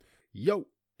Yo,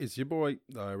 it's your boy,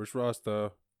 the Irish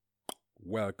Rasta.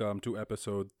 Welcome to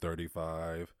episode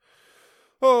 35.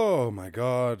 Oh my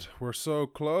god, we're so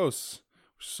close.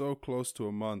 We're so close to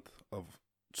a month of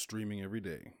streaming every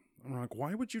day. I'm like,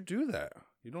 why would you do that?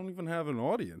 You don't even have an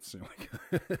audience. You're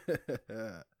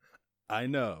like, I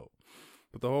know.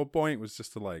 But the whole point was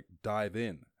just to like dive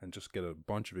in and just get a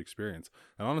bunch of experience.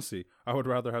 And honestly, I would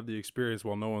rather have the experience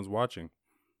while no one's watching.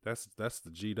 That's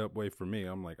the G'd up way for me.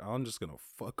 I'm like, I'm just gonna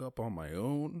fuck up on my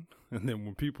own, and then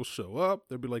when people show up,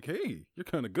 they'll be like, "Hey, you're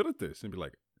kind of good at this," and be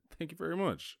like, "Thank you very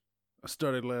much. I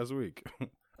started last week.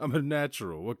 I'm a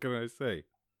natural. What can I say?"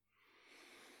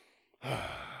 I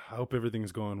hope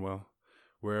everything's going well,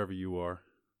 wherever you are,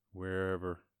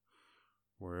 wherever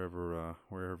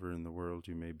in the world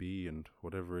you may be, and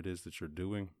whatever it is that you're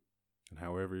doing, and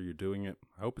however you're doing it.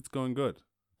 I hope it's going good.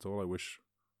 That's all I wish.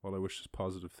 All I wish is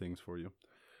positive things for you.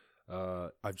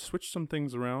 I've switched some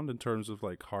things around in terms of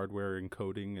like hardware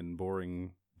encoding and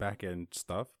boring back-end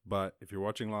stuff. But if you're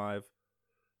watching live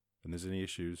and there's any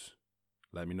issues,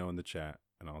 let me know in the chat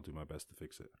and I'll do my best to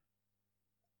fix it.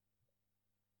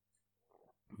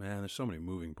 Man, there's so many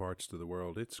moving parts to the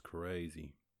world. It's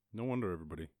crazy. No wonder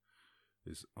everybody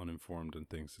is uninformed and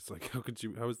things. It's like,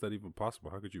 how is that even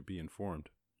possible? How could you be informed?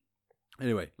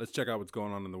 Anyway, let's check out what's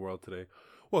going on in the world today.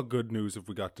 What good news have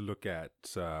we got to look at?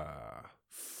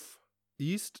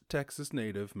 East Texas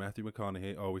native Matthew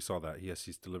McConaughey. Oh, we saw that. Yes,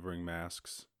 he's delivering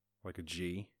masks like a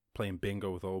G, playing bingo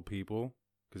with old people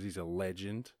because he's a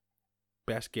legend.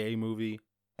 Best gay movie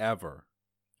ever.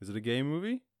 Is it a gay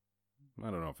movie?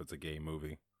 I don't know if it's a gay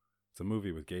movie. It's a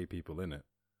movie with gay people in it.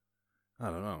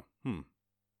 I don't know.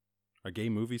 Are gay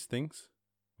movies things?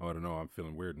 Oh, I don't know. I'm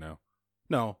feeling weird now.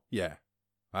 No, yeah.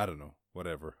 I don't know.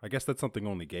 Whatever. I guess that's something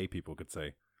only gay people could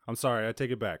say. I'm sorry, I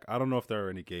take it back. I don't know if there are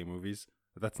any gay movies.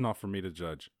 That's not for me to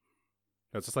judge.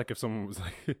 That's just like if someone was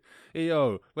like, "Hey,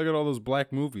 yo, look at all those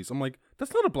black movies." I'm like,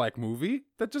 that's not a black movie.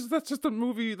 That's just a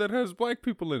movie that has black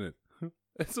people in it.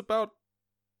 It's about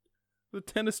the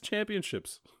tennis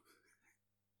championships.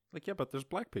 Like, yeah, but there's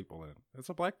black people in it. It's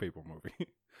a black people movie.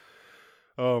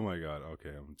 Oh my god.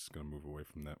 Okay, I'm just going to move away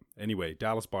from that. Anyway,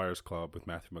 Dallas Buyers Club with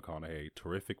Matthew McConaughey.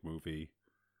 Terrific movie,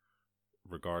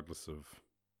 regardless of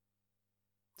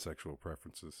sexual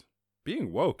preferences.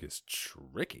 Being woke is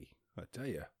tricky, I tell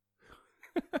you.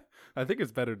 I think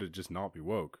it's better to just not be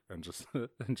woke and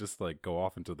just like go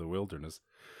off into the wilderness,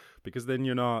 because then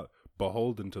you're not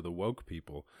beholden to the woke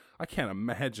people. I can't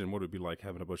imagine what it'd be like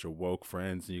having a bunch of woke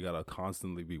friends and you gotta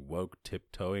constantly be woke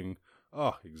tiptoeing.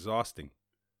 Oh, exhausting.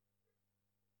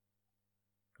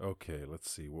 Okay, let's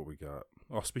see what we got.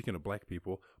 Oh, speaking of black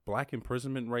people, black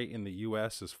imprisonment rate in the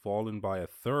U.S. has fallen by a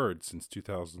third since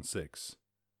 2006.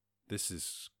 This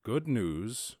is good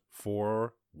news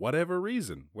for whatever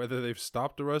reason, whether they've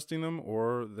stopped arresting them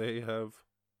or they have.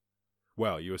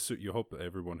 Well, you hope that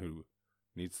everyone who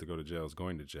needs to go to jail is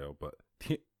going to jail, but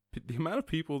the amount of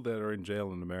people that are in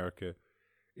jail in America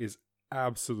is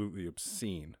absolutely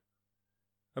obscene.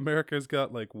 America's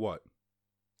got like what?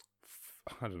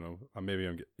 I don't know. Maybe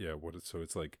I'm yeah. So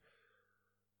it's like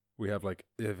we have like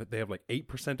they have like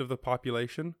 8% of the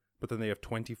population, but then they have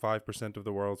 25% of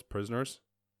the world's prisoners.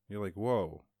 You're like,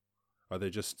 whoa, are they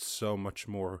just so much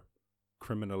more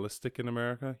criminalistic in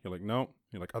America? You're like, no.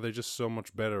 You're like, are they just so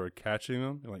much better at catching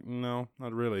them? You're like, no,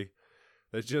 not really.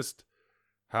 They just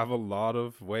have a lot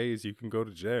of ways you can go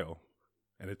to jail.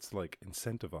 And it's like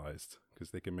incentivized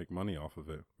because they can make money off of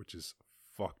it, which is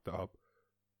fucked up.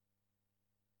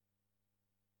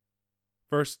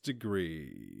 First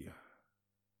degree.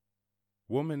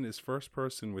 Woman is first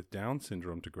person with Down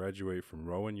syndrome to graduate from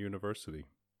Rowan University.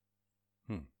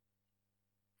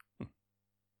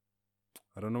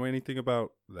 I don't know anything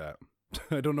about that.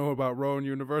 I don't know about Rowan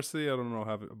University. I don't know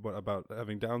about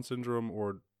having Down syndrome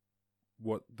or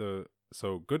what the.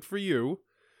 So good for you.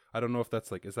 I don't know if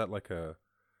that's like. Is that like a?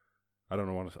 I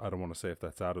don't want to say if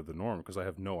that's out of the norm because I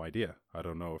have no idea. I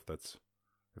don't know if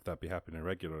that be happening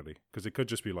regularly, because it could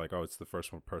just be like, oh, it's the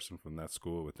first one person from that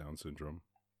school with Down syndrome.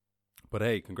 But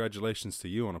hey, congratulations to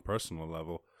you on a personal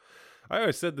level. I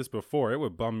always said this before. It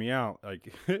would bum me out,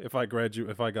 like if I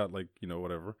got like,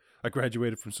 whatever. I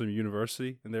graduated from some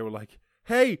university and they were like,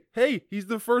 "Hey, he's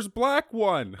the first black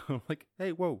one." I'm like,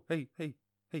 "Hey, whoa, hey.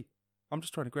 I'm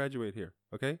just trying to graduate here,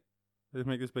 okay? Let's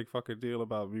make this big fucking deal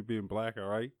about me being black, all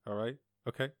right,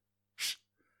 okay." Shh.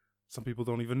 Some people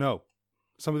don't even know.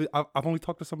 I've only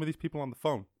talked to some of these people on the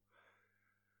phone.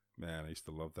 Man, I used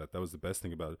to love that. That was the best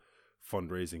thing about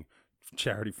fundraising,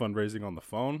 charity fundraising on the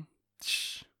phone.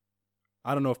 Shh.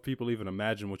 I don't know if people even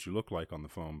imagine what you look like on the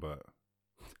phone, but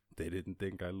they didn't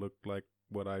think I looked like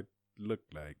what I look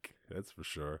like. That's for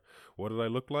sure. What did I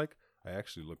look like? I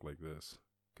actually look like this.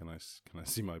 Can I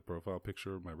see my profile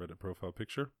picture, my Reddit profile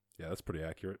picture? Yeah, that's pretty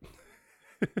accurate.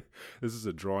 This is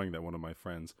a drawing that one of my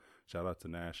friends, shout out to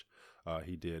Nash,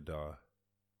 he did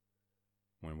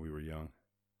when we were young.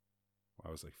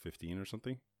 I was like 15 or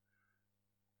something.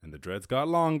 And the dreads got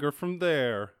longer from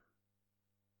there.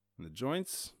 And the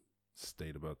joints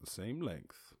stayed about the same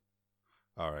length.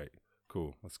 All right,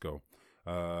 cool. Let's go.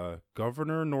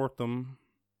 Governor Northam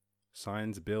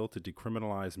signs bill to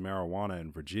decriminalize marijuana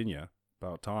in Virginia.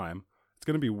 About time. It's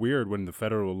going to be weird when the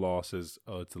federal law says,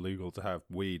 oh, it's illegal to have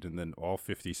weed, and then all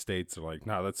 50 states are like,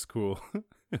 nah, that's cool.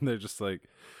 And they're just like,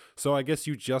 so I guess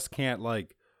you just can't,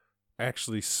 like,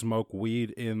 actually smoke weed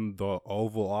in the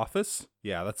Oval Office?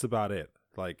 Yeah, that's about it.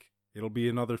 Like, it'll be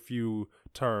another few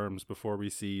terms before we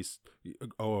see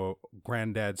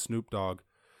Granddad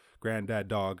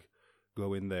Dog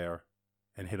go in there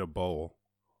and hit a bowl.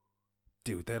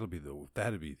 Dude, that'd be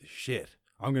the shit.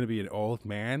 I'm going to be an old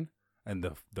man. And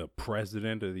the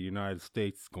president of the United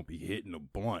States is going to be hitting a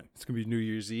blunt. It's going to be New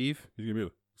Year's Eve. He's going to be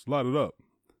like, let's light it up.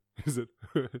 Is it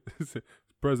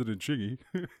President Chingy?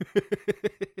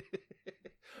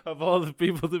 Of all the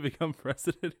people to become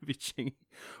president, it'd be Chingy.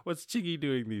 What's Chingy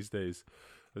doing these days?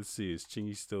 Let's see. Is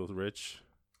Chingy still rich?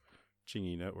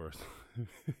 Chingy net worth.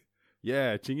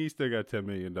 Yeah, Chingy still got $10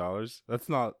 million. That's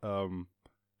not,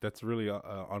 that's really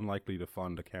unlikely to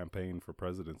fund a campaign for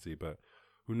presidency, but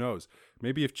who knows?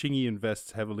 Maybe if Chingy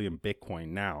invests heavily in Bitcoin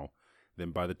now,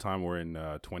 then by the time we're in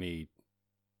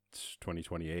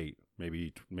 2028,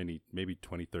 maybe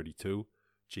 2032,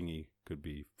 Chingy could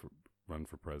be run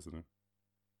for president.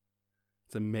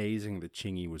 It's amazing that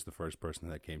Chingy was the first person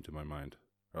that came to my mind.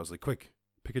 I was like, quick,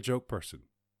 pick a joke person.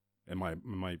 And my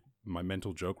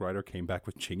mental joke writer came back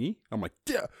with Chingy. I'm like,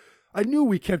 yeah, I knew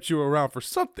we kept you around for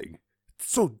something.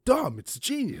 It's so dumb. It's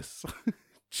genius.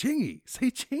 Chingy. Say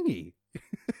Chingy.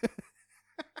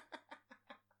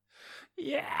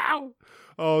 Yeah.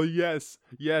 Oh, yes.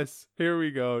 Here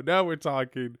we go. Now we're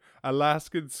talking.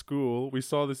 Alaskan school. We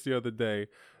saw this the other day.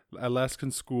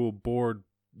 Alaskan school board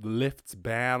lifts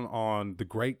ban on The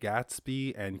Great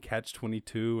Gatsby and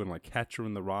Catch-22 and like Catcher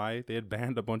in the Rye. They had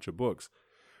banned a bunch of books,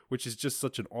 which is just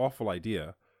such an awful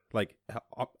idea. Like,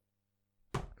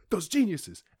 those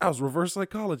geniuses. I was reverse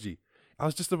psychology. I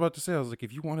was just about to say, I was like,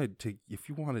 if you wanted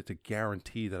to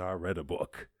guarantee that I read a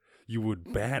book, you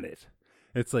would ban it.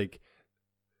 It's like,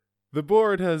 the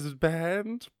board has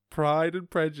banned Pride and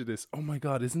Prejudice. Oh my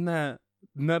God, isn't that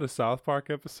a South Park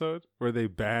episode where they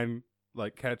ban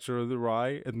like Catcher in the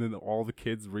Rye, and then all the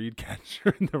kids read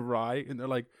Catcher in the Rye, and they're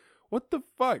like, what the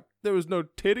fuck? There was no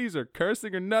titties or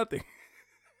cursing or nothing.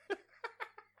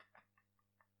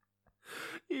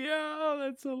 Yeah,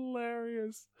 that's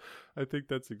hilarious. I think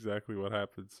that's exactly what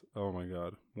happens. Oh my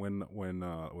God,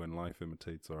 when life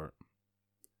imitates art.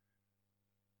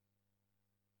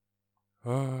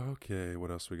 Okay,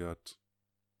 what else we got?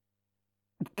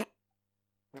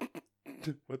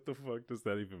 What the fuck does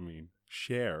that even mean?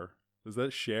 Share. Does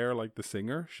that share like the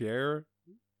singer? Share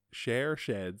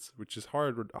sheds, which is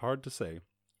hard to say.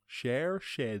 Share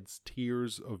sheds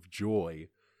tears of joy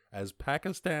as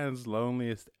Pakistan's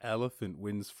loneliest elephant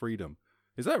wins freedom.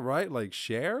 Is that right? Like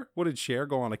Cher? What, did Cher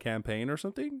go on a campaign or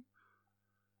something?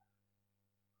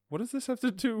 What does this have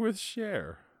to do with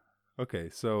Cher? Okay,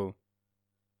 so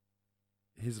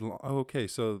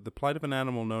the plight of an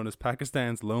animal known as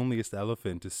Pakistan's loneliest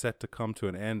elephant is set to come to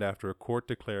an end after a court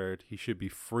declared he should be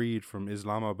freed from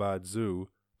Islamabad Zoo,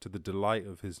 to the delight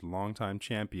of his longtime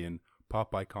champion,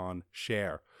 pop icon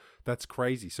Cher. That's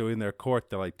crazy. So in their court,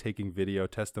 they're like taking video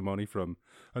testimony from,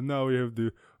 and now we have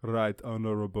the Right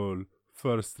Honorable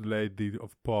First Lady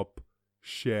of Pop,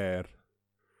 Cher.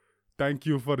 Thank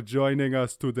you for joining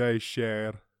us today,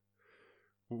 Cher.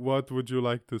 What would you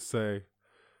like to say?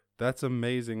 That's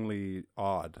amazingly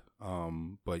odd.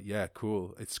 But yeah,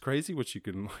 cool. It's crazy what you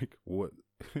can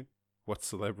what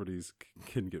celebrities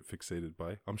can get fixated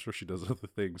by. I'm sure she does other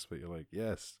things, but you're like,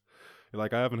 yes. You're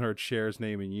like, I haven't heard Cher's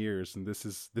name in years, and this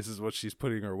is what she's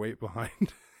putting her weight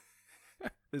behind.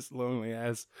 This lonely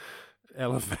ass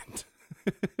elephant.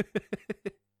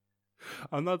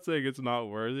 I'm not saying it's not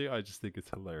worthy. I just think it's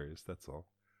hilarious. That's all.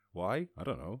 Why? I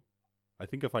don't know. I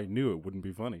think if I knew, it wouldn't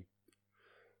be funny.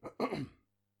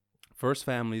 First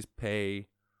families pay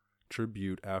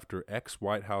tribute after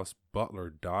ex-White House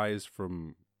butler dies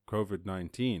from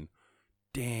COVID-19.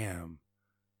 Damn.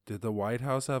 Did the White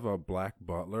House have a black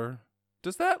butler?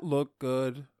 Does that look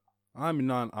good? I'm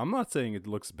not saying it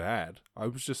looks bad. I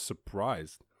was just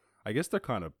surprised. I guess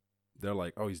they're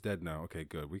like, oh, he's dead now. Okay,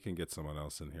 good. We can get someone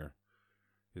else in here.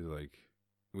 He's like,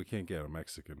 We can't get a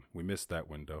Mexican. We missed that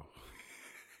window.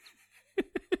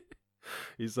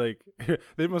 He's like,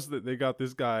 they got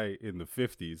this guy in the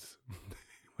 50s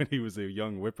when he was a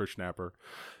young whippersnapper.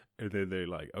 And then they're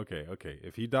like, okay,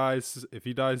 if he dies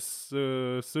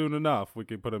soon enough, we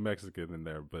can put a Mexican in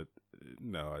there. But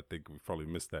no, I think we probably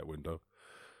missed that window.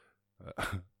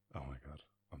 Oh my God,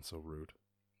 I'm so rude.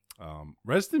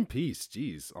 Rest in peace.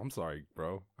 Jeez, I'm sorry,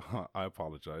 bro. I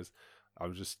apologize. I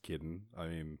was just kidding. I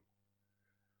mean,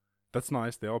 that's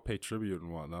nice. They all pay tribute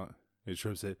and whatnot. And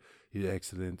Trump said, he's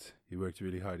excellent. He worked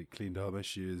really hard. He cleaned all my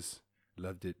shoes.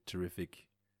 Loved it. Terrific.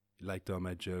 He liked all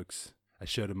my jokes. I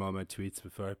showed him all my tweets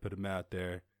before I put them out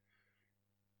there.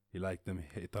 He liked them.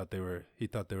 He thought they were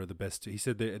the best. He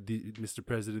said, Mr.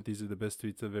 President, these are the best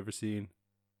tweets I've ever seen.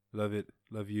 Love it.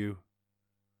 Love you.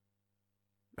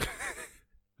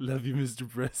 Love you, Mr.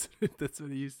 President. That's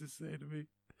what he used to say to me.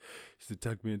 He used to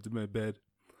tuck me into my bed.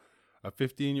 A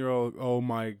 15-year-old, oh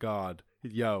my God.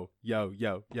 Yo.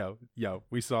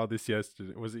 We saw this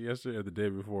yesterday. Was it yesterday or the day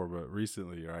before? But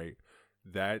recently, right?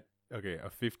 A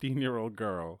 15-year-old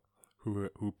girl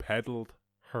who peddled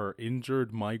her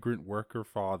injured migrant worker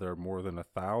father more than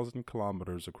 1,000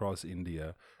 kilometers across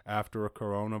India after a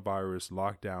coronavirus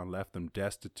lockdown left them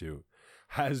destitute,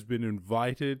 has been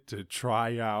invited to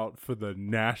try out for the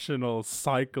national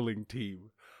cycling team.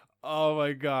 Oh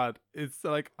my God. It's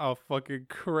like a fucking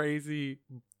crazy,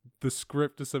 the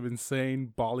script of some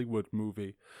insane Bollywood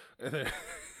movie.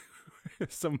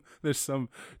 There's some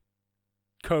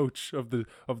coach of the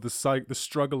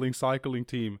struggling cycling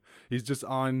team. He's just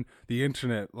on the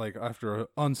internet, like after an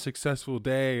unsuccessful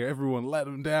day, everyone let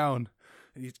him down.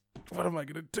 And he's, what am I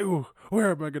going to do?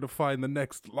 Where am I going to find the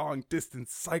next long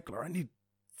distance cycler? I need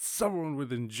someone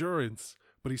with endurance.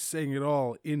 But he's saying it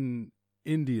all in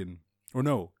Indian. Or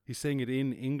no, he's saying it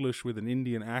in English with an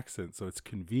Indian accent, so it's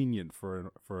convenient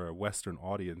for a Western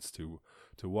audience to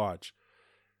watch.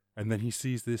 And then he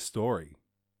sees this story.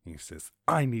 And he says,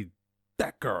 I need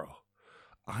that girl.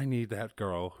 I need that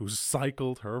girl who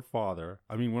cycled her father.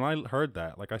 I mean, when I heard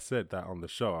that, like I said that on the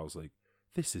show, I was like,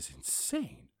 this is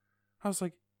insane. I was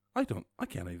like, I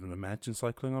can't even imagine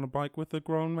cycling on a bike with a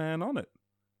grown man on it.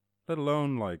 Let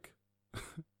alone like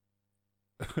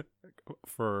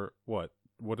for what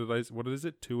is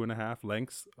it? 2.5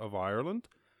 lengths of Ireland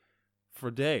for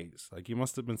days. Like you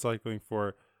must have been cycling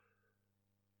for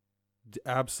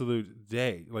absolute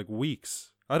day, like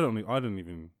weeks. I don't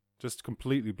even, just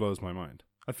completely blows my mind.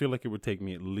 I feel like it would take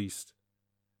me at least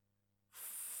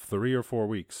 3 or 4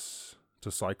 weeks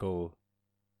to cycle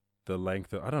the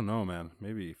length of, I don't know, man.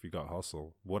 Maybe if you got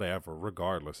hustle, whatever,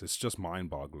 regardless, it's just mind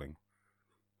boggling.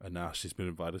 And now she's been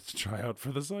invited to try out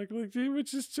for the cycling team,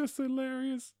 which is just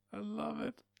hilarious. I love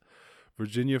it.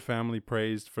 Virginia family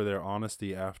praised for their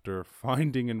honesty after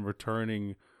finding and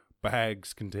returning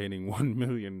bags containing $1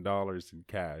 million in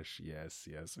cash. Yes,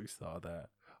 we saw that.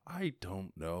 I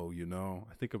don't know,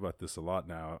 I think about this a lot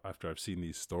now after I've seen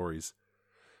these stories.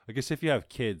 I guess if you have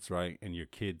kids, right, and your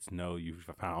kids know you've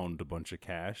found a bunch of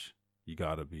cash, you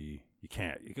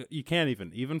can't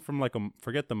even from like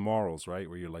forget the morals, right,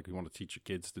 where you're like, you want to teach your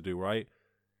kids to do right.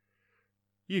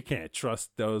 You can't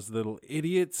trust those little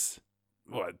idiots.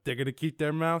 What, they're going to keep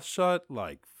their mouth shut?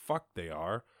 Like, fuck they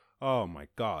are. Oh my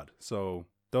God. So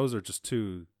those are just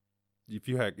two, if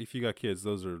you got kids,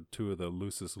 those are two of the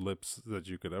loosest lips that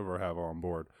you could ever have on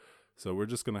board. So we're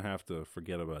just going to have to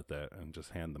forget about that and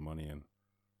just hand the money in.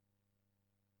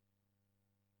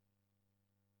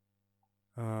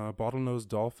 Bottlenose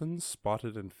dolphins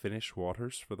spotted in Finnish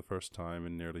waters for the first time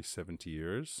in nearly 70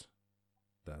 years.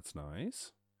 That's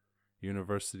nice.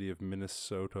 University of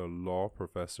Minnesota law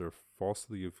professor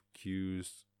falsely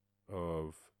accused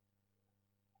of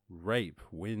rape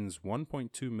wins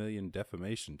 $1.2 million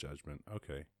defamation judgment.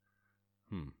 Okay.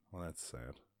 Well, that's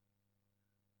sad.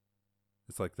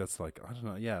 That's like, I don't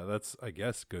know. Yeah, that's, I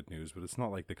guess, good news, but it's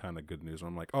not like the kind of good news where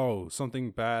I'm like, oh,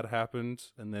 something bad happened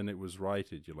and then it was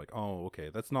righted. You're like, oh, okay.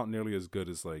 That's not nearly as good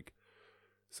as like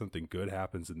something good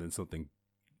happens and then something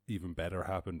even better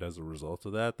happened as a result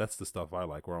of that. That's the stuff I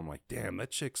like, where I'm like, damn,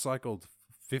 that chick cycled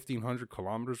 1,500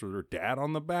 kilometers with her dad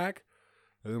on the back.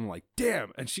 And I'm like,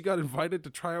 damn, and she got invited to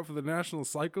try out for the national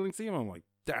cycling team. I'm like,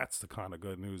 that's the kind of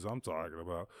good news I'm talking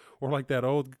about. Or like that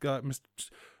old guy,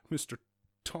 Mr.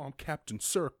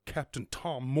 Captain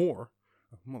Tom Moore,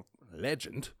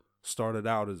 legend, started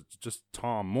out as just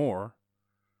Tom Moore,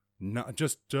 not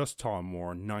just Tom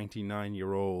Moore,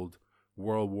 99-year-old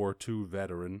World War II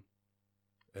veteran,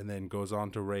 and then goes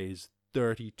on to raise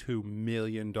 $32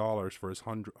 million for his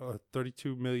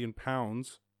 32 million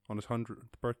pounds on his 100th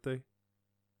birthday,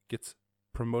 gets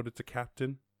promoted to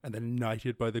captain, and then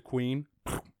knighted by the Queen.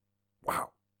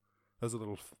 Wow, That's a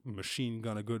little machine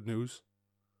gun of good news.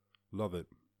 Love it.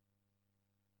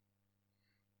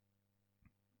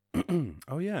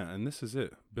 Oh yeah, and this is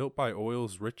it. Built by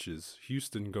oil's riches,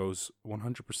 Houston goes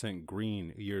 100%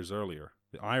 green years earlier.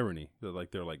 The irony, they're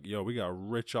like, yo, we got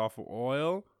rich off of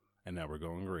oil, and now we're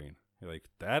going green. You're like,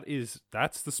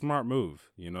 that's the smart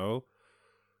move, you know?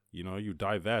 You know, you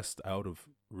divest out of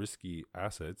risky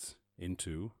assets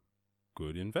into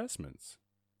good investments.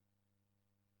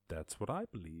 That's what I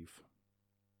believe.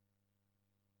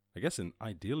 I guess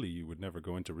ideally you would never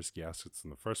go into risky assets in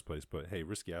the first place, but hey,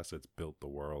 risky assets built the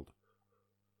world.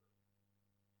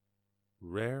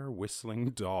 Rare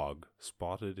whistling dog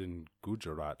spotted in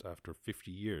Gujarat after 50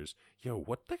 years. Yo,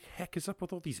 what the heck is up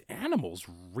with all these animals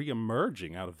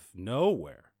re-emerging out of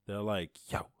nowhere? They're like,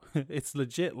 yo, it's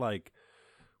legit like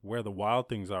where the wild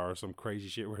things are or some crazy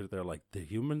shit where they're like, the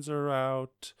humans are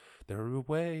out, they're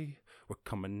away, we're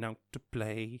coming out to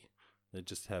play. They're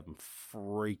just having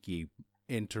freaky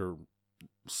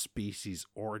interspecies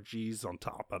orgies on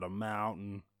top of the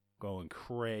mountain, going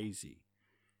crazy.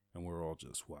 And we're all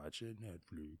just watching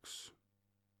Netflix.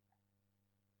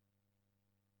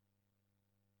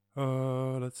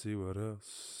 Let's see what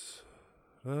else.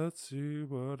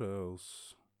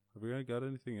 Have we got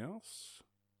anything else?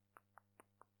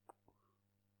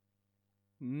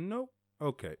 Nope.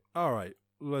 Okay. All right.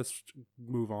 Let's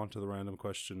move on to the random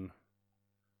question.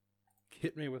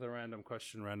 Hit me with a random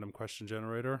question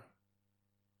generator.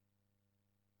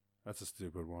 That's a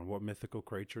stupid one. What mythical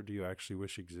creature do you actually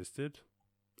wish existed?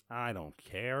 I don't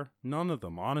care. None of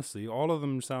them, honestly. All of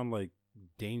them sound like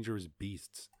dangerous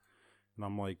beasts. And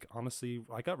I'm like, honestly,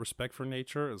 I got respect for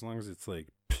nature as long as it's like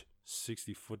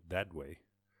 60 foot that way.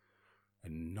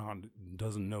 And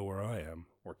doesn't know where I am.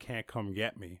 Or can't come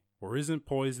get me. Or isn't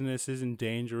poisonous, isn't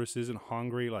dangerous, isn't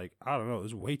hungry. Like, I don't know.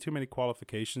 There's way too many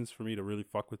qualifications for me to really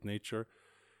fuck with nature.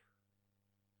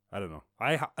 I don't know.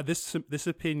 This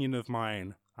opinion of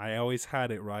mine, I always had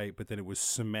it right, but then it was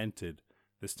cemented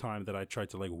this time that I tried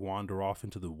to like wander off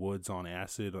into the woods on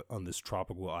acid on this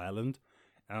tropical island.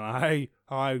 And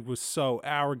I was so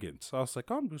arrogant. So I was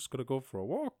like, I'm just going to go for a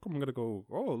walk. I'm going to go,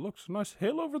 oh, look, it's a nice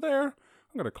hill over there. I'm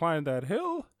going to climb that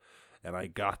hill. And I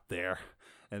got there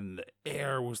and the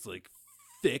air was like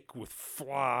thick with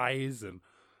flies. And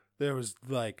there was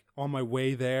like on my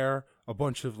way there, a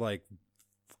bunch of like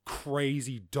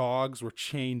crazy dogs were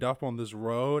chained up on this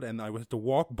road, and I had to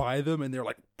walk by them, and they're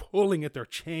like pulling at their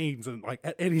chains, and like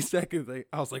at any second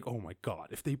I was like, oh my god,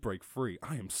 if they break free,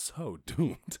 I am so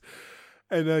doomed.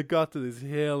 And I got to this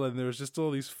hill, and there was just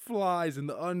all these flies, and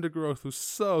the undergrowth was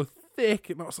so thick,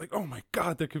 and I was like, oh my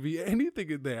god, there could be anything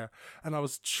in there. And I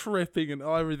was tripping, and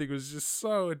everything was just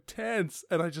so intense,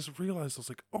 and I just realized, I was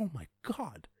like, oh my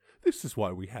god, this is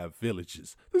why we have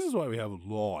villages. This is why we have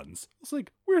lawns. It's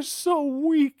like, we're so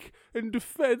weak and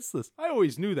defenseless. I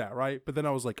always knew that, right? But then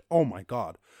I was like, oh my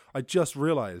god. I just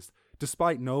realized,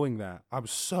 despite knowing that, I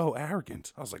was so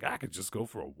arrogant. I was like, I could just go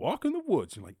for a walk in the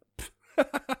woods. You're like,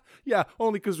 yeah,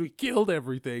 only because we killed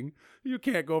everything. You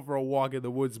can't go for a walk in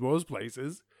the woods most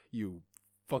places. You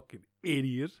fucking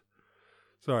idiot.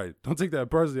 Sorry, don't take that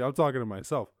personally. I'm talking to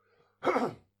myself.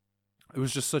 It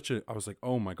was just I was like,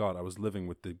 oh my god, I was living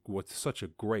with such a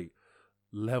great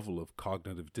level of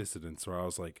cognitive dissonance where I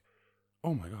was like,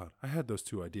 oh my god, I had those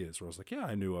two ideas where I was like, yeah,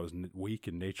 I knew I was weak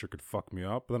and nature could fuck me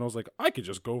up. But then I was like, I could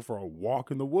just go for a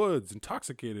walk in the woods,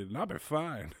 intoxicated, and I'll be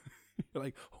fine. You're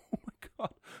like, oh my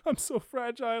god, I'm so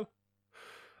fragile.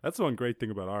 That's the one great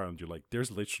thing about Ireland. You're like,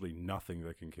 there's literally nothing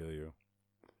that can kill you.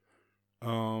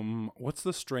 What's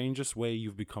the strangest way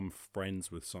you've become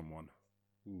friends with someone?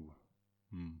 Ooh.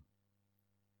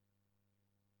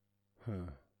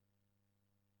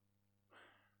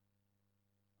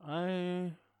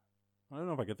 I don't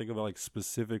know if I can think of like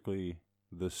specifically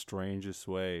the strangest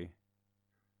way.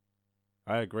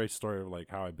 I had a great story of like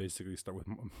how I basically start with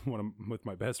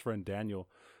my best friend Daniel.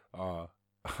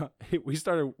 We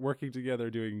started working together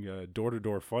doing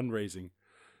door-to-door fundraising.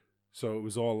 So it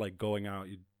was all like going out.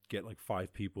 You'd get like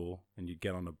 5 people, and you'd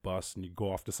get on a bus, and you'd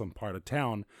go off to some part of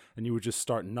town, and you would just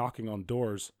start knocking on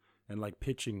doors and like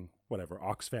pitching whatever,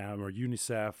 Oxfam or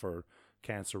UNICEF or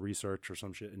cancer research or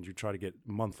some shit, and you try to get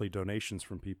monthly donations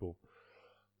from people.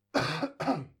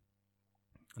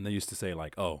 And they used to say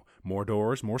like, oh, more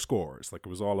doors, more scores. Like it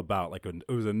was all about like it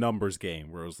was a numbers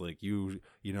game where it was like you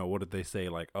know, what did they say?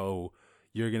 Like, oh,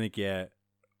 you're going to get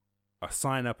a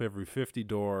sign up every 50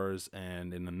 doors,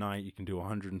 and in the night you can do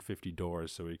 150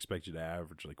 doors. So we expect you to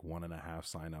average like 1.5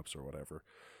 sign ups or whatever.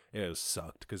 It was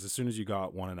sucked because as soon as you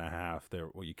got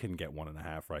 1.5, you couldn't get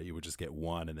 1.5, right? You would just get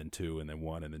 1 and then 2 and then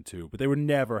 1 and then 2, but they were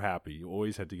never happy. You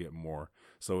always had to get more.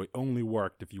 So it only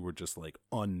worked if you were just like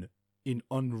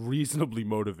unreasonably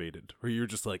motivated, where you're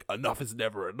just like, enough is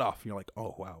never enough. And you're like,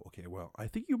 oh wow, okay, well, I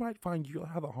think you might find you'll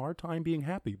have a hard time being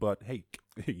happy, but hey,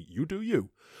 you do you.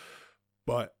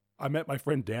 But I met my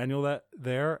friend Daniel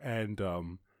there, and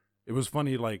it was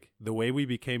funny. Like the way we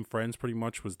became friends, pretty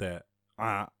much, was that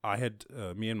I had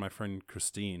me and my friend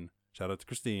Christine. Shout out to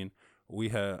Christine. We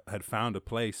had found a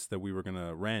place that we were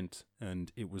gonna rent,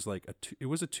 and it was like it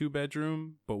was a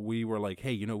 2-bedroom, but we were like,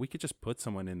 hey, we could just put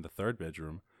someone in the 3rd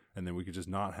bedroom, and then we could just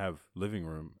not have living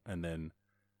room, and then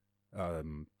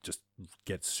just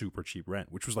get super cheap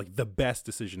rent, which was like the best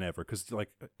decision ever. Because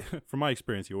like from my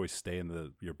experience, you always stay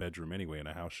in your bedroom anyway in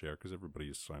a house share, because everybody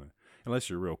is trying to, unless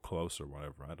you're real close or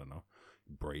whatever, I don't know,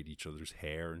 braid each other's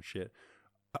hair and shit.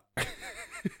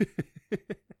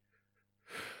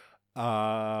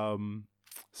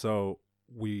 So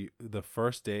the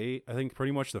first day, I think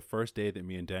pretty much the first day that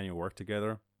me and Daniel worked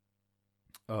together,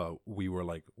 we were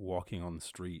like walking on the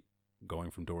street,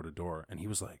 going from door to door, and he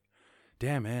was like,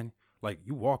 damn, man, like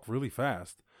you walk really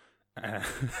fast.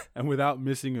 And without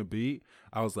missing a beat,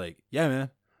 I was like, yeah, man,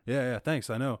 yeah, thanks,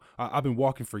 I know, I've been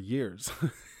walking for years.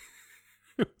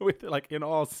 With like in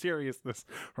all seriousness,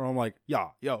 or I'm like, yeah,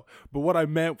 yo. But what I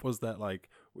meant was that like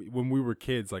when we were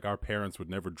kids, like our parents would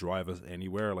never drive us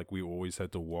anywhere. Like we always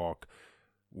had to walk.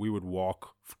 We would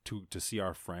walk to see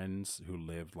our friends who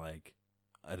lived like,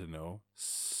 I don't know,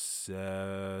 6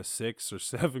 or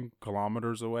 7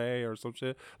 kilometers away or some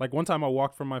shit. Like one time I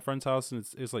walked from my friend's house, and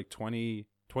it's like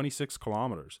 26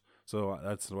 kilometers. So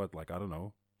that's what, like, I don't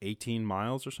know, 18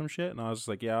 miles or some shit. And I was just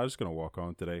like, yeah, I'm just gonna walk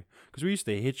home today, because we used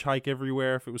to hitchhike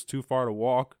everywhere if it was too far to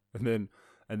walk, and then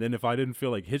if I didn't feel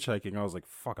like hitchhiking, I was like,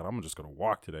 fuck it, I'm just gonna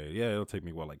walk today. Yeah, it'll take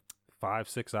me what, like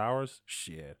 5-6 hours.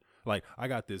 Shit, like I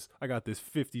got this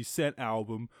 50 Cent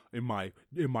album in my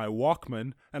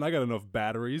Walkman, and I got enough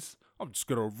batteries. I'm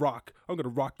gonna rock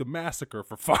the Massacre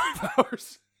for 5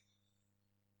 hours.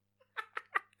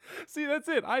 See, that's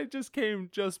it. I just came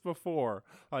just before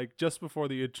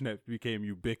the internet became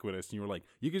ubiquitous, and you were like,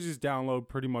 you can just download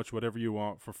pretty much whatever you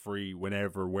want for free,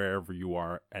 whenever, wherever you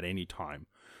are, at any time.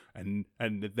 And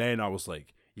then I was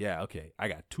like, yeah, okay, I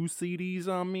got 2 CDs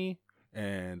on me,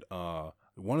 and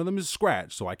one of them is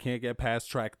scratched, so I can't get past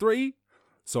track 3.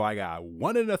 So I got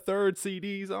 1 1/3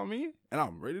 CDs on me, and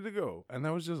I'm ready to go. And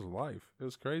that was just life. It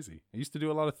was crazy. I used to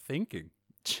do a lot of thinking.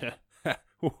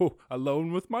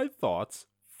 Alone with my thoughts.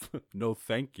 No,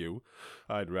 thank you.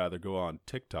 I'd rather go on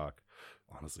TikTok.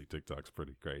 Honestly, TikTok's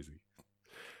pretty crazy.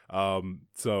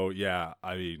 So yeah,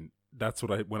 I mean, that's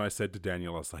what when I said to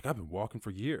Daniel, I was like, I've been walking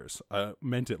for years. I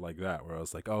meant it like that, where I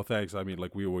was like, oh, thanks. I mean,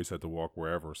 like we always had to walk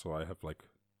wherever, so I have like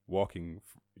walking,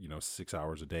 6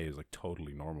 hours a day is like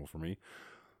totally normal for me.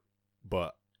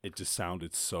 But it just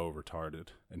sounded so retarded,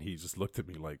 and he just looked at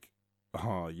me like,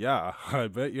 oh yeah, I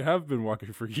bet you have been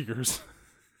walking for years.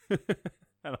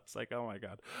 And I was like, oh my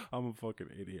God, I'm a fucking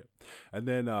idiot. And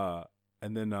then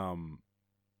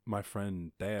my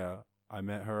friend Dea, I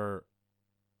met her,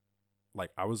 like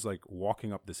I was like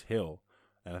walking up this hill,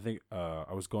 and I think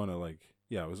I was going to like,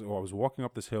 yeah, I was walking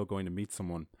up this hill going to meet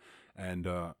someone, and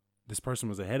this person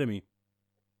was ahead of me,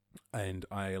 and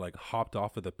I like hopped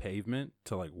off of the pavement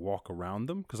to like walk around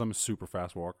them, because I'm a super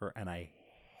fast walker, and I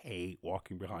hate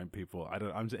walking behind people.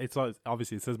 It's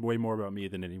obviously, it says way more about me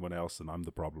than anyone else, and I'm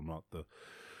the problem, not the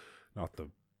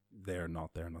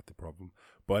problem.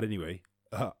 But anyway,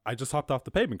 I just hopped off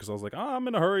the pavement because I was like, I'm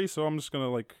in a hurry, so I'm just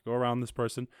gonna like go around this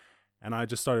person. And I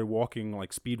just started walking,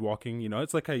 like speed walking.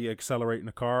 It's like how you accelerate in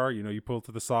a car. You pull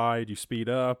to the side, you speed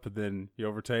up, and then you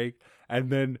overtake. And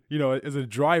then, as a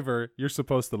driver, you're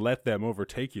supposed to let them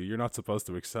overtake you. You're not supposed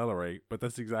to accelerate. But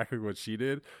that's exactly what she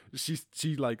did.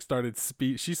 She like started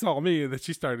She saw me, and then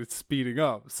she started speeding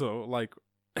up. So like,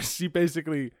 she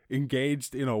basically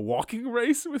engaged in a walking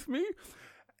race with me.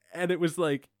 And it was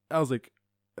like, I was like,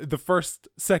 the first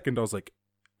second I was like,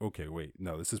 okay, wait,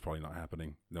 no, this is probably not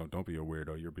happening. No, don't be a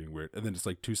weirdo. You're being weird. And then it's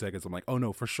like 2 seconds. I'm like, oh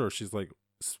no, for sure. She's like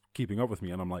keeping up with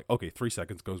me. And I'm like, okay, 3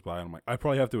 seconds goes by. And I'm like, I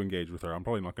probably have to engage with her. I'm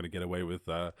probably not going to get away with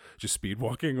just speed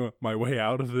walking my way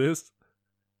out of this.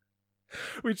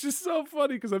 Which is so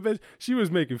funny, because I bet she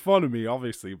was making fun of me,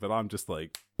 obviously. But I'm just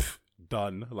like,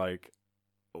 done. Like,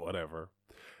 whatever.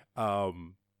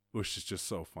 Which is just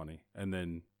so funny. And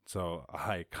then, so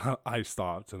I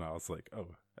stopped, and I was like,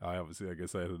 oh, I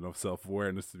guess I had enough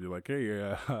self-awareness to be like,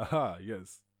 hey,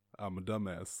 yes, I'm a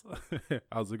dumbass.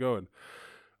 How's it going?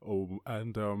 Oh,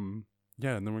 and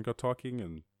yeah, and then we got talking,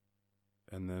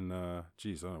 and then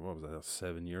geez, I don't know, what was that,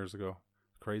 7 years ago?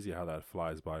 Crazy how that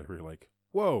flies by. Where you're like,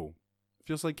 whoa,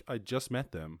 feels like I just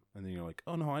met them, and then you're like,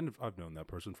 oh no, I've known that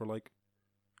person for like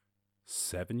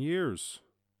 7 years.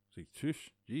 It's like,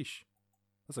 yeesh,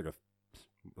 that's like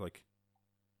like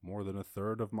more than a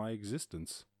third of my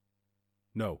existence.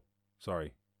 No,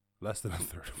 sorry, less than a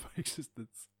third of my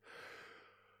existence.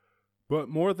 But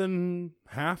more than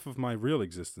half of my real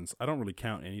existence. I don't really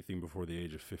count anything before the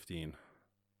age of 15.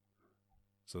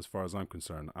 So as far as I'm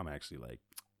concerned, I'm actually like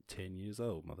 10 years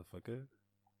old, motherfucker.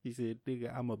 He said,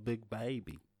 nigga, I'm a big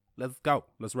baby. Let's go.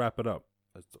 Let's wrap it up.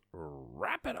 Let's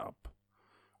wrap it up.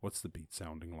 What's the beat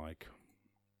sounding like?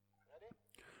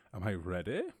 Am I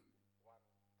ready?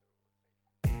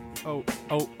 Oh,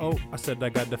 I said I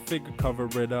got the figure, cover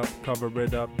it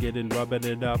up, getting rubbing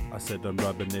it up. I said I'm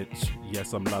rubbing it,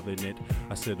 yes I'm loving it.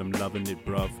 I said I'm loving it,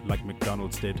 bruv, like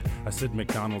McDonald's did. I said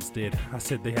McDonald's did. I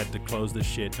said they had to close the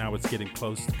shit, now it's getting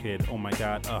close, kid. Oh my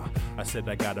god, I said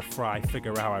I gotta fry,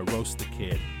 figure out how I roast the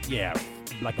kid. Yeah,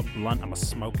 like a blunt, I'ma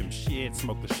smoke him shit,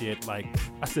 smoke the shit like,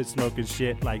 I said smoking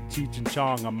shit like Cheech and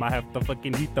Chong. I'ma have to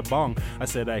fucking heat the bong. I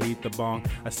said I heat the bong.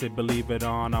 I said believe it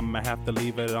on, I'ma have to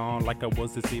leave it on like I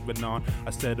was this evening on.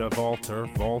 I said a vaulter,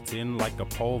 vault in like a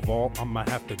pole vault. I'ma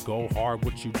have to go hard,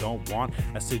 what you don't want.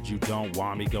 I said you don't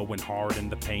want me going hard in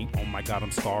the paint. Oh my god,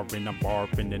 I'm scarring, I'm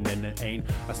barbing, and then it ain't.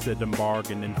 I said I'm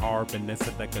bargaining hard, and then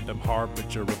said I got them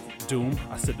harbinger of doom.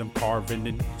 I said I'm carving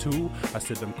into. I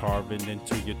said I'm carving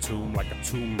into your tomb like a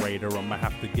Tomb Raider. I'ma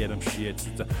have to get him shit.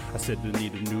 I said I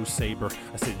need a new saber.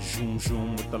 I said zoom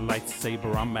zoom with the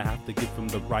lightsaber. I'ma have to give him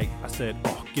the right. I said,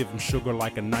 oh, give him sugar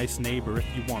like a nice neighbor. If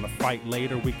you wanna fight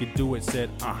later, we could do it. Said,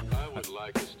 I would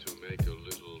like us to make a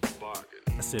little bargain.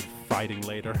 I said fighting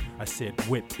later. I said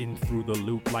whip in through the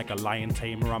loop like a lion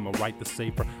tamer. I'ma write the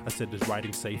safer. I said is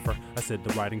writing safer. I said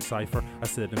the writing cipher. I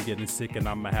said I'm getting sick and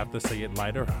I'ma have to say it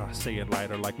lighter. Say it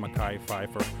lighter like Mackay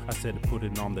Pfeiffer. I said put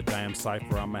it on the damn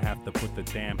cipher. I'ma have to put the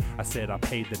damn. I said I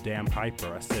paid the damn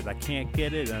piper. I said I can't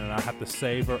get it and I have to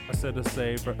savor. I said a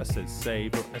savor. I said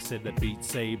savor. I said the beat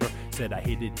saber. Said I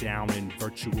hit it down in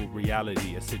virtual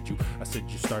reality. I said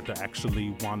you start to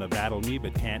actually wanna battle me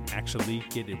but can't actually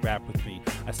get it rap with me.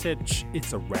 I said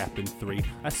it's a rap in 3.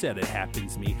 I said it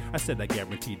happens me. I said I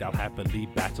guaranteed I'll happily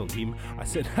battle him. I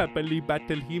said happily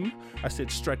battle him. I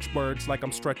said stretch words like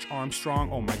I'm Stretch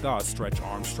Armstrong. Oh my god, Stretch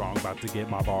Armstrong, about to get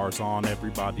my bars on.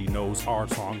 Everybody knows our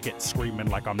song, get screaming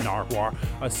like I'm Narwhal.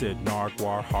 I said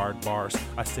Narwhal, hard bars.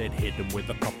 I said hit him with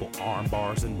a couple arm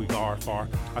bars and we are far.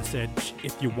 I said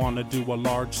if you wanna do a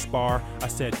large spar. I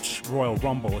said Royal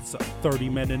Rumble, it's 30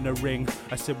 men in the ring.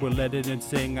 I said we'll let it and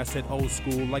sing. I said old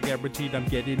school, like guaranteed I'm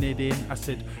getting it in. I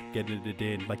said getting it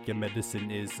in like your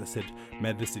medicine is. I said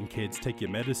medicine kids, take your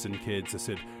medicine kids. I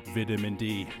said vitamin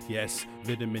D, yes,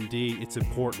 vitamin D, it's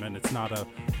important and it's not a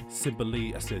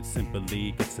simply. I said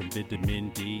simply get some vitamin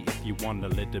D if you wanna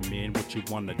let them in. What you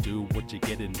wanna do, what you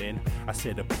getting then. I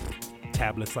said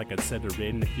tablets like a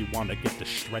Cetirin. If you wanna get the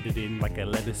shredded in like a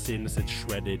lettuce in. I said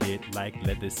shredded it like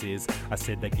lettuce is. I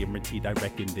said I guaranteed I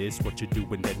reckon this. What you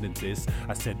doing then in this.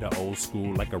 I said the old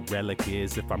school like a relic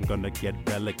is. If I'm gonna get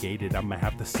relegated, I'ma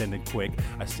have to send it quick.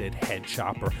 I said head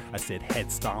chopper. I said head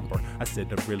stomper. I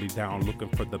said I'm really down looking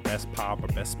for the best popper,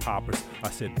 best poppers. I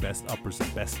said best uppers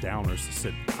and best downers. I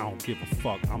said I don't give a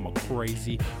fuck. I'm a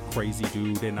crazy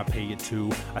dude and I pay it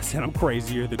too. I said I'm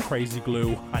crazier than crazy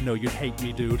glue. I know you'd hate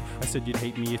me, dude. I said you'd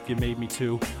hate me if you made me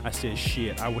too. I said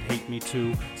shit, I would hate me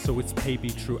too. So it's maybe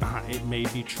true, it may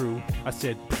be true. I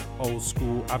said old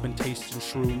school, I've been tasting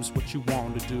shrooms. What you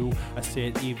want to do? I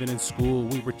said even in school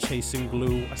we were chasing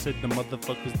glue. I said the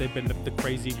motherfuckers, they've been up to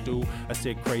crazy do. I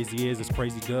said crazy is as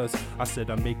crazy does. I said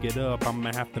I make it up,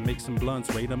 I'ma have to make some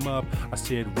blunts, rate them up. I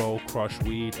said roll, crush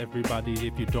weed. Everybody,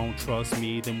 if you don't trust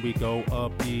me, then we go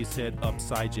up. He said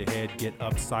upside your head, get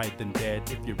upside then dead.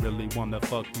 If you really wanna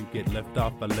fuck, you get left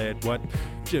off a lead. What?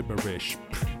 Gibberish.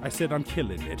 I said I'm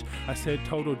killing it. I said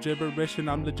total gibberish and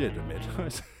I'm legitimate.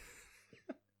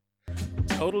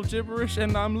 Total gibberish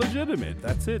and I'm legitimate.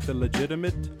 That's it. The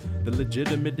legitimate.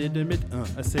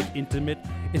 I said intimate.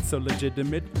 It's so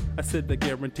legitimate. I said I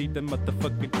guaranteed the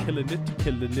motherfucker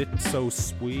killing it so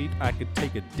sweet. I could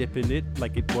take a dip in it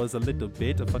like it was a little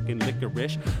bit of fucking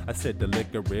licorice. I said the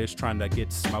licorice trying to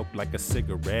get smoked like a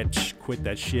cigarette. Shh, quit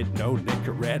that shit, no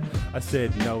Nicorette. I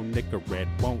said no Nicorette,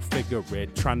 won't figure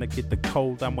it. Trying to get the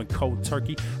cold, I went cold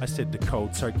turkey. I said the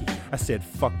cold turkey. I said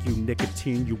fuck you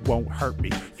nicotine, you won't hurt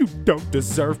me. You don't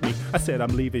deserve me. I said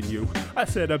I'm leaving you. I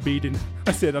said I'm beating.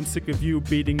 I said I'm sick of you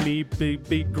beating me,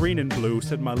 big green and blue.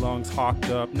 Said my lungs hawked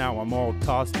up, now I'm all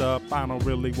tossed up. I don't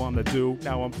really wanna do,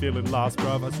 now I'm feeling lost,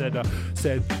 bruv. I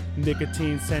said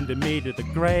nicotine sending me to the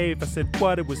grave. I said,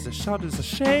 what? It was a shot, it's a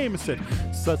shame. I said,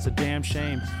 such a damn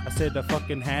shame. I said, I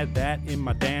fucking had that in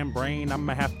my damn brain.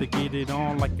 I'ma have to get it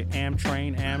on like an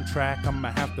Amtrak.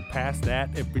 I'ma have to pass that.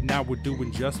 Every now we're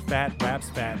doing just fat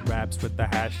raps with the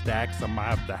hashtags. I'ma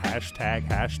have to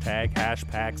hashtag hash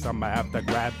packs. I'ma have to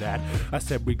grab that. I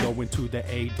said, we go into the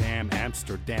A-Dam,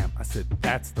 Amsterdam. I said,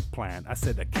 that's the plan. I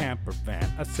said, a camper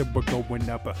van. I said, we're going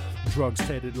up a drugs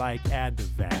headed like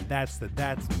Ativan. That's the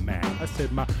man. I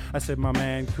said my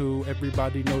man cool.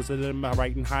 Everybody knows that I'm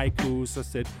writing haikus. I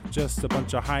said, just a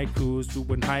bunch of haikus,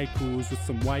 doing haikus with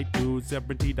some white dudes.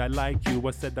 Guaranteed I like you.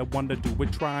 I said, I wanna do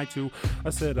it, try to. I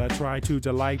said, I try to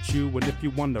delight you. And if you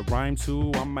wanna rhyme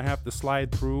too, I'ma have to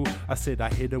slide through. I said, I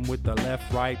hit him with the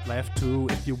left, right, left too.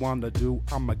 If you wanna do,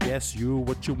 I'ma guess you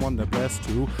what you wanna best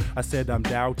to. I said, I'm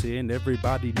doubting.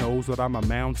 Everybody knows that I'm a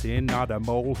mountain, not a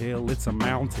molehill, it's a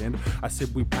mountain. I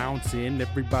said, we pouncing.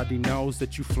 Everybody knows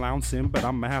that you flouncing, but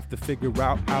I'ma have to figure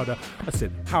out how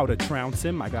to trounce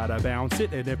him. I gotta bounce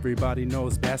it, and everybody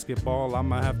knows basketball.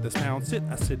 I'ma have to bounce it.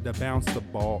 I said to bounce the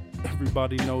ball.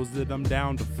 Everybody knows that I'm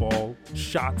down to fall.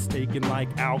 Shots taken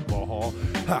like alcohol.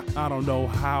 Ha, I don't know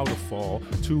how to fall.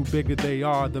 Too bigger they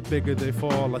are, the bigger they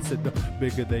fall. I said the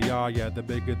bigger they are, yeah, the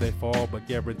bigger they fall. But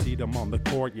guaranteed I'm on the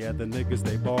court, yeah, the niggas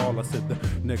they ball. I said the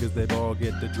niggas they ball,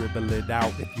 get to dribble it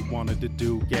out. If you wanted to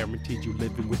do, guaranteed you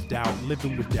living with doubt,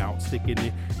 sticking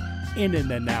it in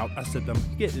and out. I said,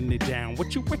 I'm getting it down.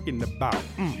 What you wicking about?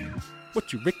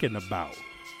 What you ricking about?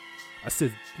 I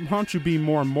said, why don't you be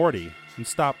more Morty and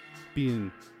stop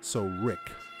being so Rick?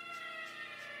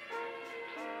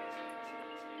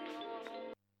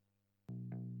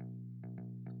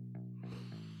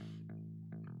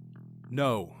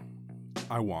 No,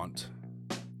 I want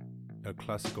El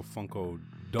Clásico Funko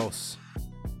Dos.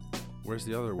 Where's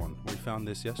the other one? We found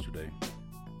this yesterday,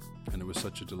 and it was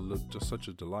such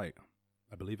a delight.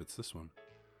 I believe it's this one.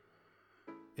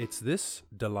 It's this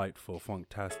delightful,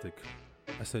 funktastic.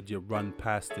 I said you run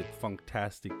past it,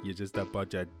 funktastic. You're just a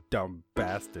bunch of dumb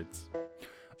bastards.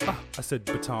 I said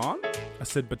baton.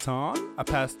 I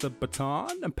passed the baton.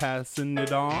 I'm passing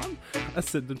it on. I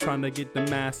said I'm trying to get the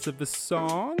massive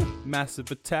song,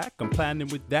 massive attack. I'm planning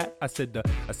with that. I said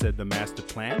the master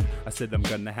plan. I said I'm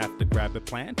gonna have to grab a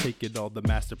plan, take it all the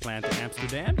master plan to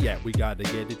Amsterdam. Yeah, we gotta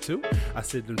get it too. I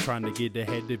said I'm trying to get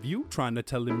ahead of you, trying to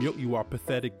tell him yo, you are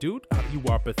pathetic, dude. You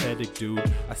are pathetic, dude.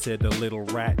 I said a little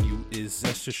rat, you is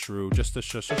extra shrew, just a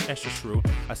extra shrew.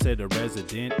 I said a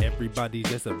resident, everybody's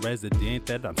just a resident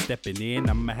that I'm stepping in.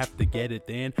 I'ma have to get it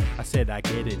in. I said I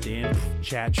get it in.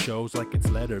 Chat shows like it's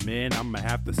Letterman. I'ma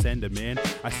have to send him in.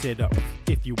 I said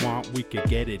if you want we could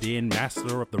get it in.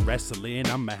 Master of the wrestling.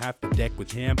 I'ma have to deck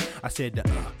with him. I said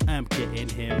I'm getting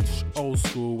him old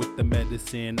school with the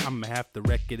medicine. I'ma have to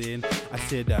wreck it in. I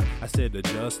said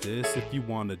adjust this. If you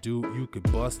wanna do, you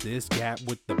could bust this gap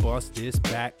with the bust this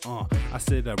back. I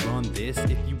said I run this.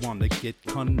 If you wanna get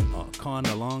con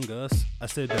along us. I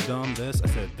said the dumbest. I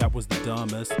said that was the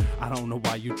dumbest. I don't know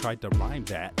why you tried to rhyme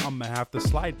that. I'ma have to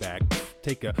slide back.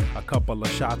 Take a couple of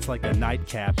shots like a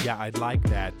nightcap. Yeah, I'd like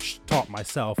that. Taught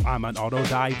myself I'm an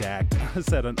autodidact. I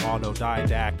said an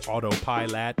autodidact,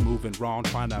 autopilot, moving wrong,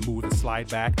 trying to move and slide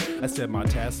back. I said my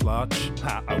Tesla.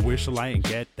 I wish I ain't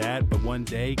get that, but one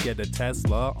day get a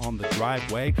Tesla on the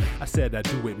driveway. I said I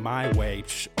do it my way.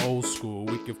 Old school,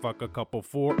 we can fuck a couple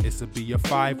four. This'll be a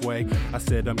 5-way. I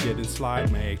said I'm getting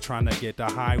slide made, trying to get the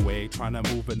highway, trying to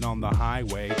move it on the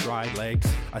highway. Dry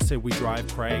legs. I said we drive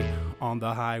cray on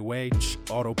the highway.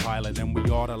 Autopilot and we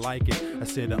oughta like it. I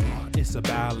said it's a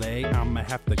ballet. I'ma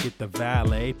have to get the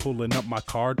valet, pulling up my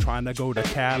car trying to go to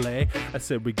Calais. I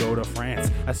said we go to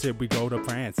France.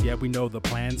 Yeah, we know the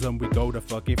plans and we go to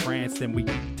fucking France. Then we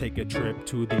take a trip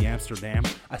to the Amsterdam.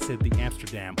 I said the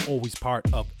Amsterdam, always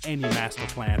part of any master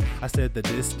plan. I said the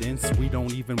distance, we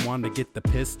don't even want to get the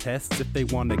piss tests if they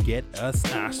want to get us.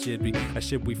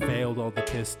 We failed all the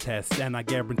piss tests, and I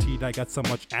guaranteed I got so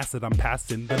much acid I'm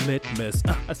passing the litmus.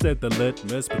 I said the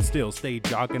litmus, but still stay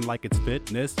jogging like it's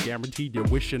fitness. Guaranteed you're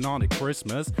wishing on it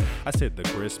Christmas. I said the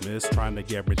Christmas, trying to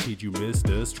guarantee you missed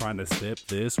us, trying to sip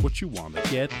this. What you wanna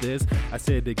get this? I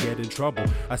said to get in trouble.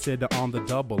 I said to on the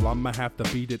double, I'ma have to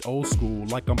beat it old school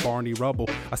like I'm Barney Rubble.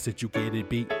 I said you get it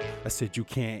beat. I said you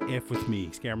can't F with me.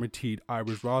 It's guaranteed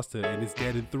Irish Rasta, and it's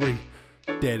dead in 3.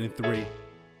 Dead in 3.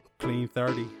 Clean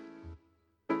 30.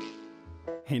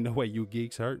 Ain't no way you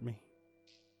geeks hurt me.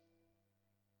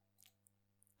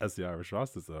 That's the Irish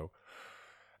Rasta, though.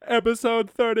 Episode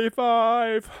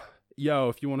 35. Yo,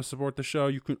 if you want to support the show,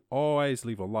 you can always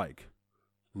leave a like,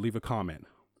 leave a comment,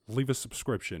 leave a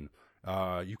subscription,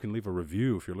 You can leave a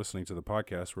review if you're listening to the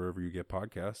podcast, wherever you get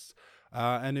podcasts.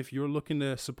 And if you're looking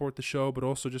to support the show, but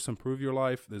also just improve your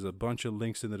life, there's a bunch of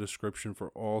links in the description for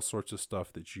all sorts of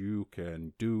stuff that you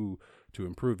can do to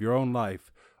improve your own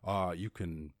life.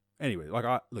 Anyway,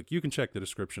 you can check the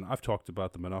description. I've talked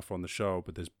about them enough on the show,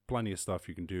 but there's plenty of stuff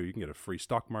you can do. You can get a free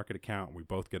stock market account. We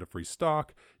both get a free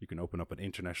stock. You can open up an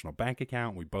international bank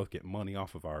account. We both get money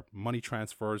off of our money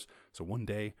transfers. So one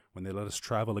day when they let us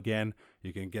travel again,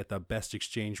 you can get the best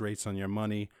exchange rates on your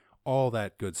money, all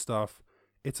that good stuff.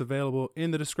 It's available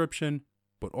in the description,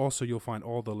 but also you'll find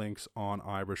all the links on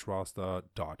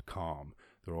irishrasta.com.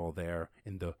 They're all there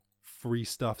in the free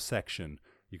stuff section.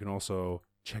 You can also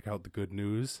check out the good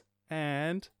news.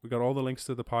 And we got all the links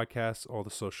to the podcast, all the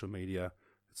social media.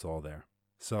 It's all there.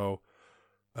 So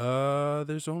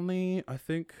there's only, I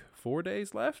think, 3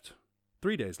 days left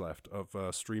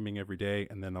of streaming every day.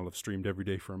 And then I'll have streamed every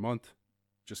day for a month.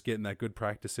 Just getting that good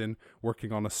practice in,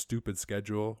 working on a stupid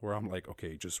schedule where I'm like,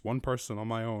 okay, just one person on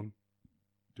my own,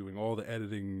 doing all the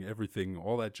editing, everything,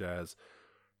 all that jazz.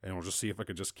 And we'll just see if I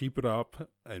could just keep it up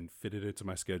and fit it into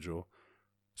my schedule.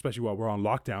 Especially while we're on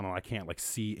lockdown and I can't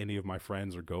see any of my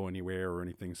friends or go anywhere or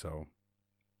anything. So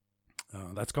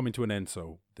that's coming to an end.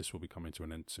 So this will be coming to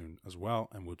an end soon as well.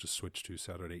 And we'll just switch to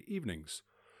Saturday evenings.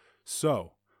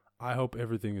 So I hope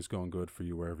everything is going good for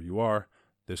you wherever you are.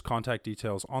 There's contact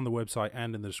details on the website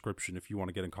and in the description if you want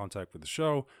to get in contact with the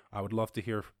show. I would love to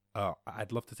hear,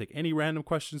 I'd love to take any random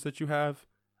questions that you have.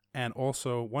 And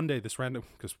also one day the random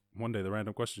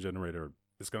question generator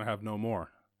is going to have no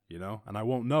more. And I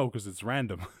won't know because it's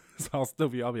random. So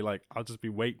I'll be like, I'll just be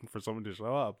waiting for someone to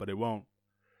show up, but it won't.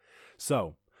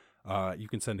 So you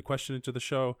can send a question into the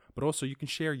show, but also you can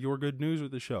share your good news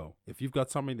with the show. If you've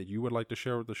got something that you would like to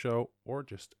share with the show or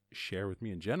just share with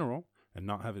me in general and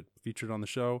not have it featured on the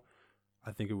show,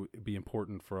 I think it would be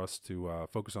important for us to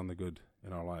focus on the good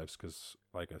in our lives because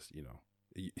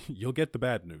you'll get the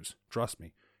bad news. Trust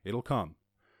me, it'll come.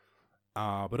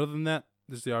 But other than that,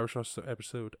 this is the Irish Rasta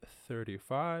episode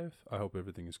 35. I hope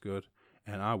everything is good,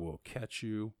 and I will catch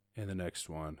you in the next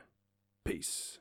one. Peace.